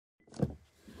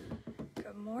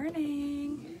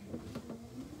morning.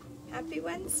 Happy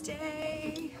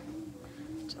Wednesday,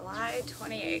 July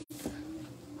 28th.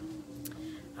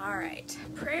 All right,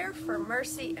 prayer for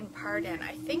mercy and pardon.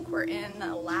 I think we're in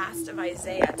the last of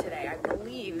Isaiah today. I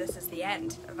believe this is the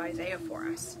end of Isaiah for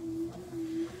us.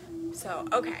 So,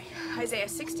 okay, Isaiah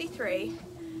 63,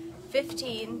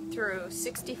 15 through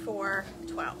 64,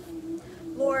 12.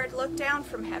 Lord, look down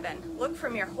from heaven. Look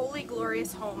from your holy,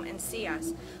 glorious home and see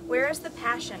us. Where is the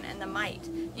passion and the might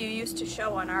you used to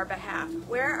show on our behalf?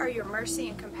 Where are your mercy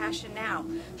and compassion now?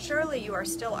 Surely you are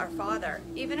still our Father.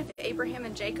 Even if Abraham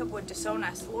and Jacob would disown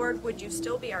us, Lord, would you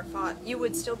still be our Father? You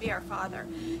would still be our Father.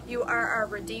 You are our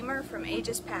Redeemer from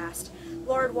ages past.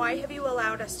 Lord, why have you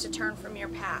allowed us to turn from your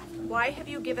path? Why have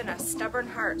you given us stubborn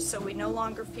hearts so we no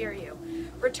longer fear you?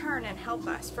 Return and help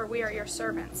us, for we are your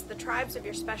servants, the tribes of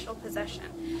your special possession.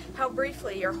 How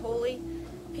briefly your holy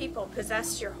people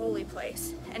possessed your holy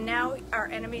place, and now our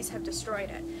enemies have destroyed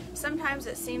it. Sometimes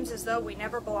it seems as though we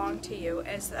never belonged to you,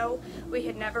 as though we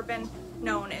had never been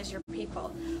known as your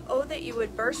people. Oh, that you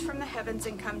would burst from the heavens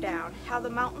and come down, how the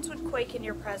mountains would quake in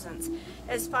your presence.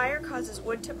 As fire causes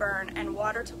wood to burn and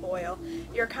water to boil,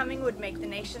 your coming would make the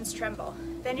nations tremble.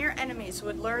 Then your enemies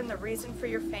would learn the reason for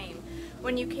your fame.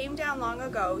 When you came down long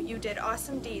ago, you did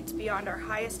awesome deeds beyond our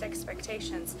highest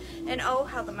expectations, and oh,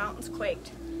 how the mountains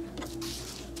quaked.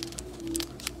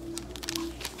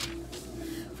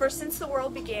 For since the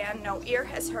world began, no ear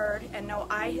has heard and no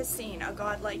eye has seen a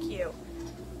God like you,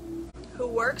 who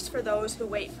works for those who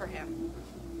wait for him.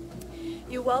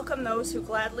 You welcome those who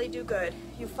gladly do good.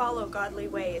 You follow godly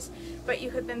ways. But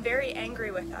you have been very angry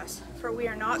with us, for we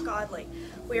are not godly.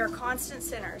 We are constant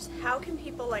sinners. How can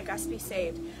people like us be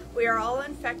saved? We are all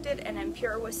infected and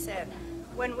impure with sin.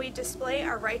 When we display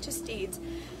our righteous deeds,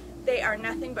 they are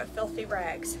nothing but filthy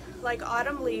rags. Like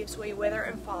autumn leaves we wither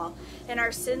and fall, and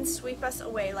our sins sweep us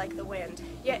away like the wind.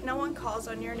 Yet no one calls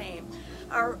on your name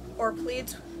or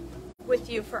pleads with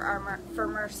you for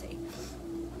mercy.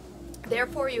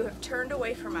 Therefore you have turned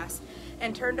away from us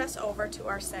and turned us over to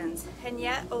our sins. And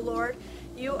yet, O Lord,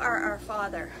 you are our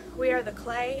Father. We are the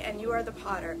clay and you are the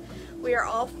potter. We are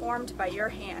all formed by your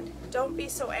hand. Don't be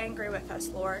so angry with us,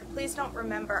 Lord. Please don't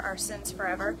remember our sins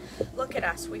forever. Look at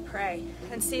us, we pray,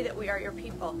 and see that we are your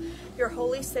people. Your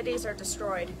holy cities are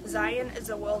destroyed. Zion is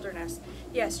a wilderness.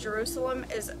 Yes, Jerusalem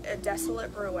is a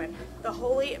desolate ruin. The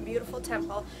holy and beautiful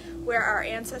temple where our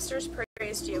ancestors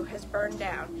praised you has burned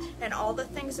down, and all the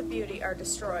things of beauty are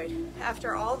destroyed.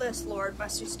 After all this, Lord,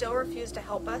 must you still refuse to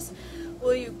help us?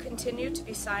 Will you continue to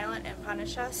be silent and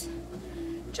punish us?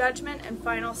 Judgment and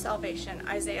final salvation,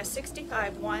 Isaiah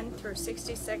 65, 1 through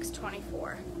 66,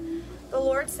 24. The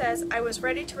Lord says, I was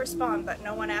ready to respond, but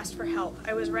no one asked for help.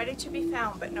 I was ready to be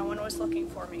found, but no one was looking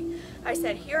for me. I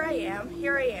said, here I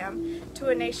am, to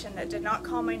a nation that did not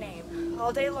call my name.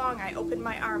 All day long I opened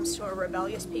my arms to a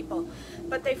rebellious people,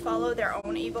 but they follow their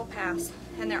own evil paths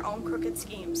and their own crooked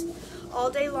schemes.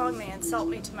 All day long they insult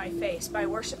me to my face by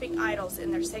worshiping idols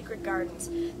in their sacred gardens.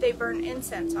 They burn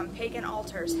incense on pagan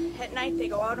altars. At night they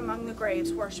go out among the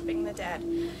graves worshiping the dead.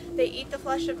 They eat the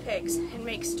flesh of pigs and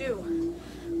make stew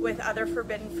with other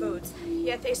forbidden foods.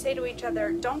 Yet they say to each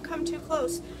other, don't come too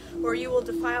close, or you will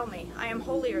defile me. I am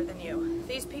holier than you.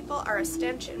 These people are a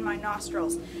stench in my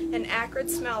nostrils, an acrid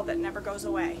smell that never goes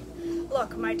away.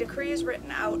 Look, my decree is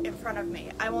written out in front of me.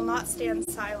 I will not stand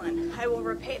silent. I will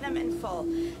repay them in full.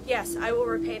 Yes, I will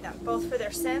repay them, both for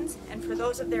their sins and for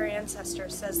those of their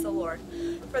ancestors, says the Lord.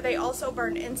 For they also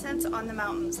burned incense on the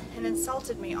mountains and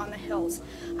insulted me on the hills.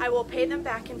 I will pay them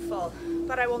back in full,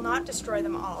 but I will not destroy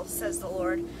them all, says the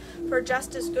Lord. For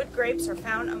just as good grapes are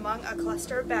found among a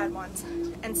cluster of bad ones,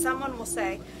 and someone will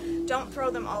say, don't throw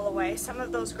them all away, some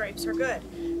of those grapes are good.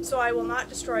 So I will not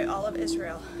destroy all of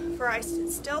Israel, for I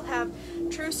still have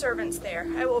true servants there.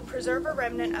 I will preserve a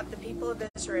remnant of the people of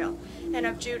Israel and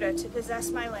of Judah to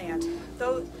possess my land.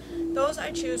 Those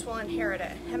I choose will inherit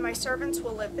it, and my servants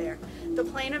will live there. The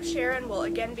plain of Sharon will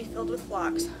again be filled with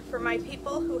flocks, for my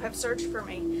people who have searched for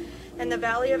me, and the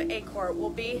valley of Achor will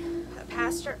be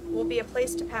a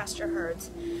place to pasture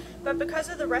herds. But because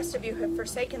of the rest of you have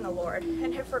forsaken the Lord,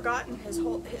 and have forgotten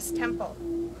his temple,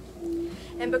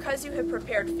 and because you have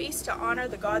prepared feasts to honor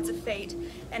the gods of fate,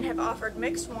 and have offered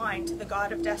mixed wine to the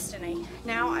god of destiny,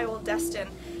 now I will destine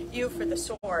you for the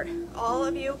sword. All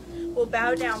of you will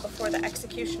bow down before the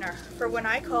executioner. For when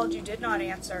I called, you did not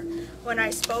answer. When I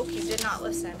spoke, you did not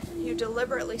listen. You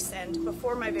deliberately sinned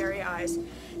before my very eyes,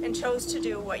 and chose to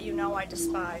do what you know I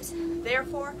despise.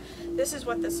 Therefore, this is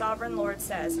what the sovereign Lord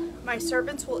says. My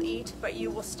servants will eat, but you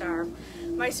will starve.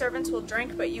 My servants will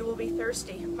drink, but you will be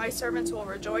thirsty. My servants will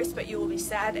rejoice, but you will be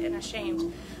sad and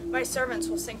ashamed. My servants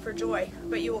will sing for joy,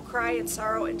 but you will cry in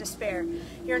sorrow and despair.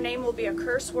 Your name will be a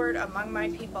curse word among my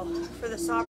people, for the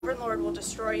sovereign Lord will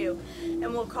destroy you,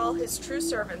 and will call his true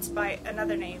servants by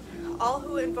another name. All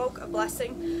who invoke a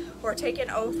blessing or take an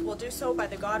oath will do so by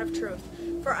the God of truth.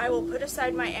 For I will put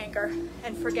aside my anger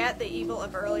and forget the evil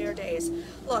of earlier days.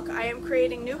 Look, I am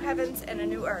creating new heavens and a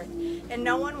new earth, and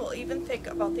no one will even think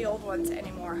about the old ones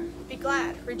anymore. Be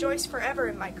glad, rejoice forever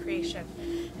in my creation.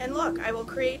 And look, I will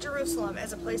create Jerusalem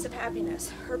as a place of happiness.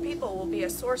 Her people will be a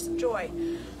source of joy.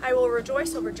 I will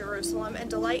rejoice over Jerusalem and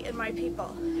delight in my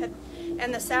people.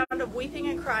 And the sound of weeping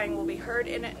and crying will be heard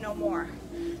in it no more.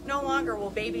 No longer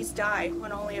will babies die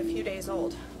when only a few days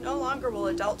old. No longer will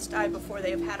adults die before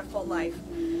they have had a full life.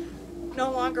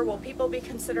 No longer will people be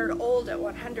considered old at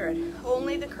 100.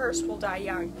 Only the cursed will die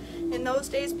young. In those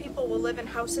days, people will live in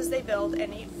houses they build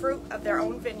and eat fruit of their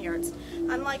own vineyards.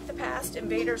 Unlike the past,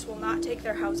 invaders will not take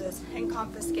their houses and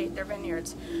confiscate their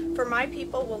vineyards. For my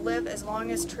people will live as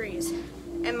long as trees,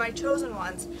 and my chosen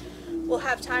ones will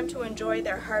have time to enjoy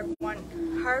their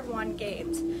hard-won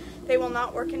gains. They will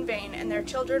not work in vain, and their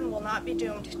children will not be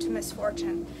doomed to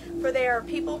misfortune. For they are a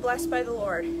people blessed by the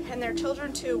Lord, and their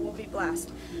children too will be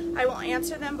blessed. I will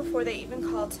answer them before they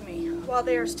even call to me. While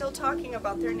they are still talking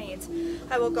about their needs,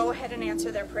 I will go ahead and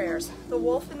answer their prayers. The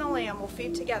wolf and the lamb will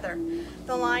feed together.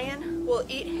 The lion will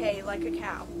eat hay like a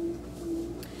cow,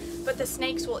 but the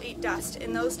snakes will eat dust.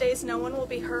 In those days no one will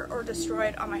be hurt or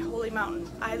destroyed on my holy mountain.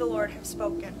 I, the Lord, have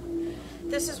spoken.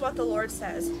 This is what the Lord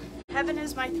says. Heaven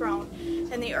is my throne,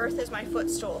 and the earth is my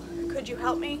footstool. Could you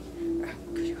help me?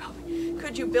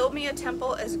 Could you build me a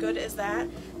temple as good as that?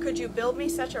 Could you build me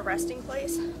such a resting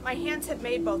place? My hands have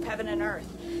made both heaven and earth.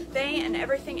 They and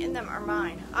everything in them are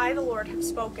mine. I, the Lord, have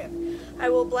spoken. I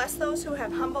will bless those who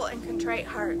have humble and contrite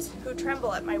hearts, who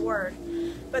tremble at my word.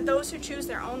 But those who choose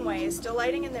their own ways,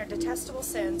 delighting in their detestable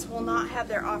sins, will not have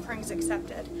their offerings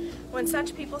accepted. When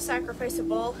such people sacrifice a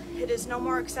bull, it is no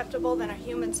more acceptable than a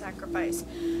human sacrifice.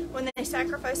 When they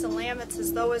sacrifice a lamb, it's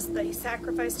as though they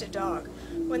sacrificed a dog.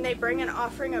 When they bring an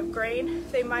offering of grain,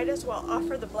 they might as well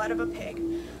offer the blood of a pig.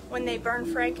 When they burn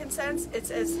frankincense,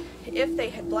 it's as if they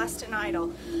had blessed an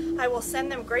idol. I will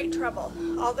send them great trouble,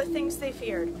 all the things they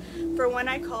feared. For when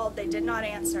I called, they did not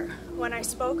answer. When I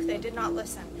spoke, they did not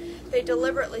listen. They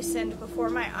deliberately sinned before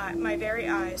my very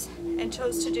eyes, and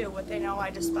chose to do what they know I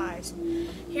despise.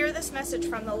 Hear this message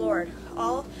from the Lord,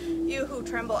 all you who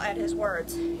tremble at his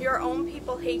words. Your own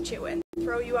people hate you and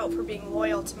throw you out for being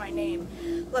loyal to my name.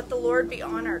 Let the Lord be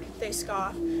honored, they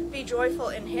scoff. Be joyful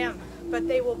in him, but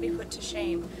they will be put to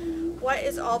shame. What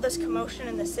is all this commotion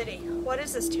in the city? What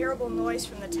is this terrible noise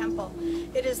from the temple?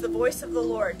 It is the voice of the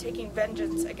Lord taking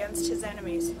vengeance against his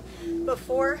enemies.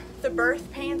 Before the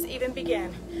birth pains even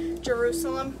begin,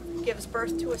 Jerusalem gives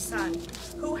birth to a son.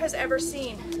 Who has ever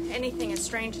seen anything as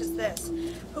strange as this?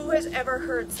 Who has ever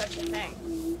heard such a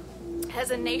thing? Has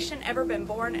a nation ever been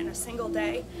born in a single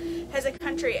day? Has a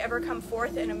country ever come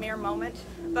forth in a mere moment?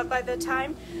 But by the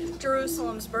time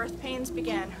Jerusalem's birth pains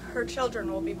begin, her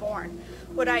children will be born.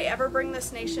 Would I ever bring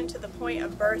this nation to the point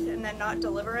of birth and then not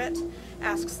deliver it?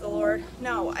 Asks the Lord.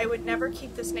 No, I would never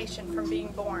keep this nation from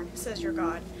being born, says your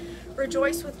God.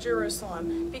 Rejoice with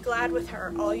Jerusalem. Be glad with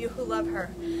her, all you who love her,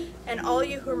 and all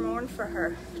you who mourn for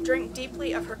her. Drink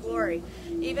deeply of her glory,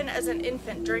 even as an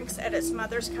infant drinks at its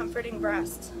mother's comforting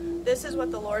breasts. This is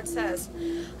what the Lord says.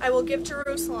 I will give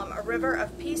Jerusalem a river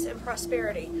of peace and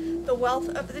prosperity. The wealth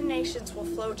of the nations will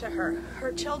flow to her.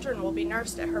 Her children will be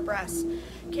nursed at her breasts,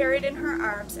 carried in her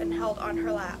arms and held on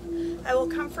her lap. I will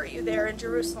comfort you there in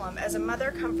Jerusalem as a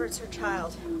mother comforts her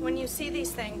child. When you see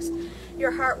these things,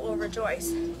 your heart will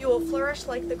rejoice. You will flourish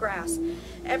like the grass.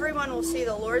 Everyone will see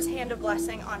the Lord's hand of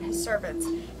blessing on his servants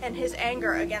and his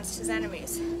anger against his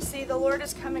enemies. See, the Lord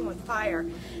is coming with fire,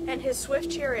 and his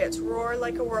swift chariots roar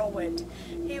like a whirlwind.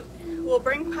 He will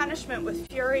bring punishment with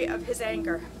fury of his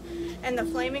anger and the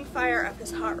flaming fire of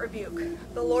his hot rebuke.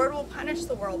 The Lord will punish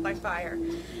the world by fire,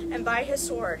 and by his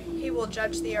sword he will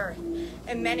judge the earth,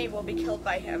 and many will be killed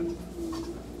by him.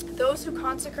 Those who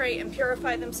consecrate and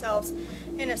purify themselves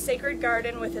in a sacred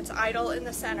garden with its idol in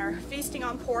the center, feasting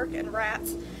on pork and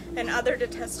rats and other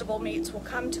detestable meats, will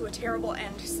come to a terrible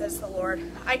end, says the Lord.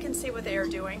 I can see what they are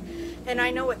doing, and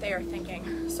I know what they are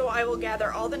thinking. So I will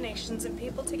gather all the nations and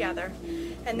people together,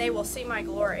 and they will see my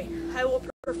glory. I will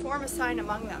perform a sign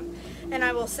among them, and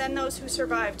I will send those who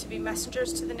survive to be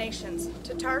messengers to the nations,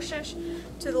 to Tarshish,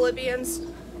 to the Libyans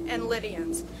and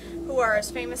Lydians, who are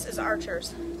as famous as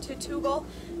archers. To Tubal,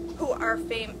 who are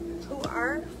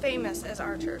famous as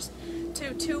archers.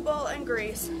 To Tubal and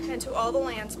Greece, and to all the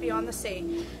lands beyond the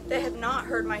sea, that have not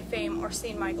heard my fame or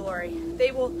seen my glory.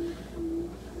 They will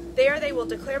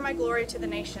declare my glory to the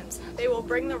nations. They will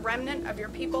bring the remnant of your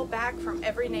people back from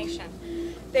every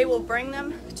nation. They will bring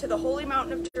them to the holy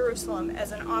mountain of Jerusalem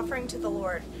as an offering to the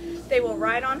Lord. They will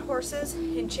ride on horses,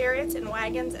 in chariots and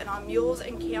wagons, and on mules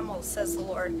and camels, says the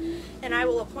Lord. And I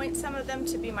will appoint some of them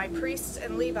to be my priests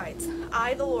and Levites.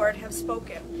 I, the Lord, have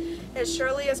spoken. As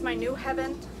surely as my new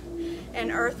heaven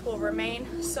and earth will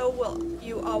remain, so will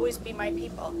you always be my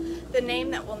people, the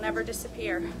name that will never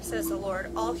disappear, says the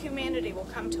Lord. All humanity will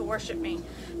come to worship me,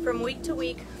 from week to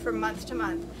week, from month to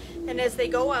month. And as they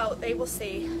go out, they will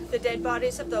see the dead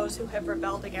bodies of those who have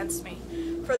rebelled against me.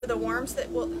 For the worms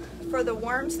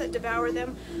that devour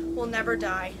them will never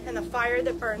die, and the fire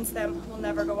that burns them will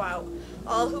never go out.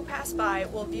 All who pass by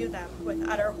will view them with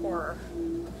utter horror.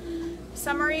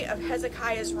 Summary of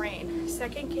Hezekiah's reign, 2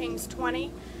 Kings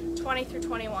 20 through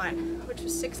 21, which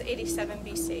was 687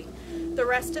 BC. The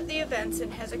rest of the events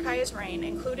in Hezekiah's reign,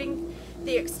 including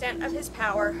the extent of his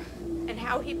power and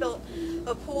how he built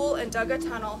a pool and dug a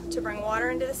tunnel to bring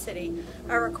water into the city,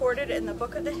 are recorded in the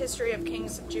book of the history of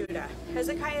kings of Judah.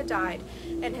 Hezekiah died,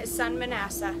 and his son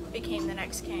Manasseh became the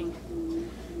next king.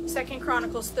 2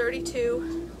 Chronicles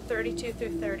 32 through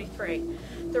 33.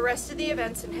 The rest of the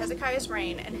events in Hezekiah's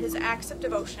reign and his acts of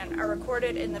devotion are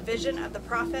recorded in the vision of the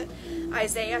prophet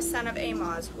Isaiah, son of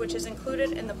Amoz, which is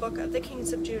included in the book of the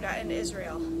kings of Judah and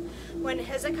Israel. When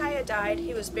Hezekiah died,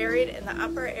 he was buried in the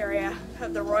upper area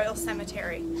of the royal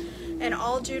cemetery, and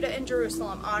all Judah and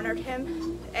Jerusalem honored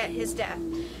him at his death,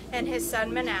 and his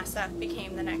son Manasseh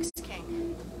became the next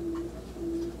king.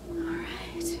 All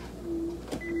right.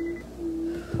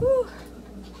 Whew.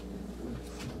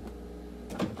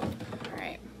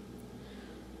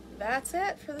 That's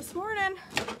it for this morning.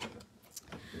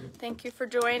 Thank you for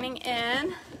joining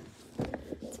in.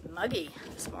 It's muggy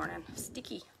this morning,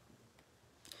 sticky.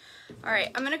 All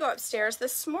right, I'm gonna go upstairs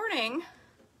this morning.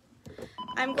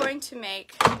 I'm going to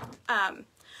make, I'm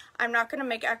not gonna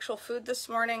make actual food this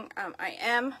morning. I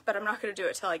am, but I'm not gonna do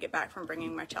it till I get back from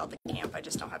bringing my child to camp. I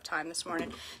just don't have time this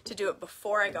morning to do it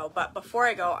before I go. But before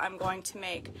I go, I'm going to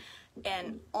make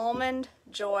an almond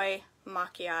joy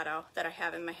macchiato that I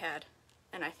have in my head.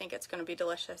 And I think it's going to be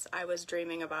delicious. I was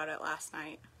dreaming about it last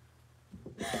night.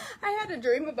 I had a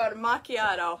dream about a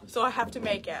macchiato, so I have to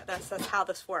make it. That's how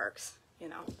this works, you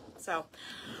know. So,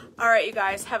 all right, you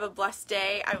guys, have a blessed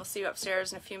day. I will see you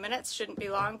upstairs in a few minutes. Shouldn't be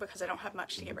long because I don't have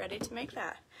much to get ready to make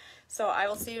that. So I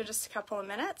will see you in just a couple of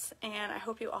minutes, and I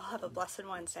hope you all have a blessed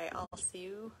Wednesday. I'll see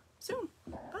you soon.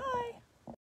 Bye.